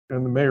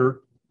And the mayor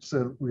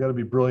said, we got to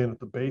be brilliant at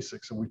the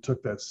basics. And we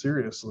took that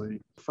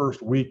seriously.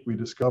 First week, we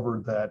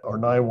discovered that our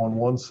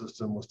 911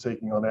 system was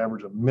taking on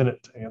average a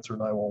minute to answer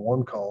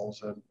 911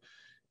 calls.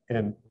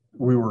 And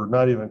we were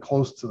not even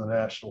close to the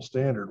national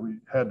standard. We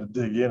had to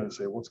dig in and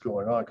say, what's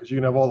going on? Because you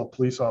can have all the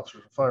police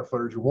officers and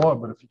firefighters you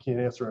want, but if you can't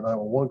answer a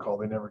 911 call,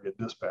 they never get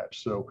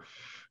dispatched. So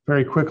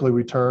very quickly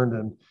we turned,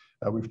 and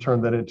we've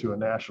turned that into a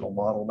national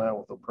model now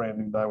with a brand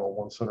new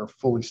 911 center,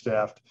 fully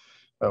staffed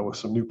with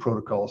some new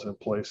protocols in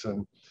place.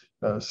 And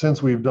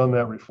since we've done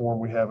that reform,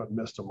 we haven't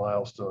missed a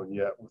milestone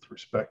yet with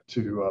respect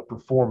to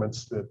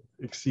performance that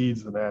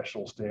exceeds the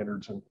national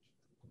standards. And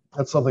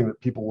that's something that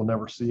people will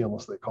never see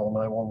unless they call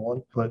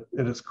 911. But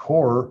at its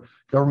core,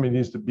 government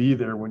needs to be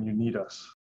there when you need us.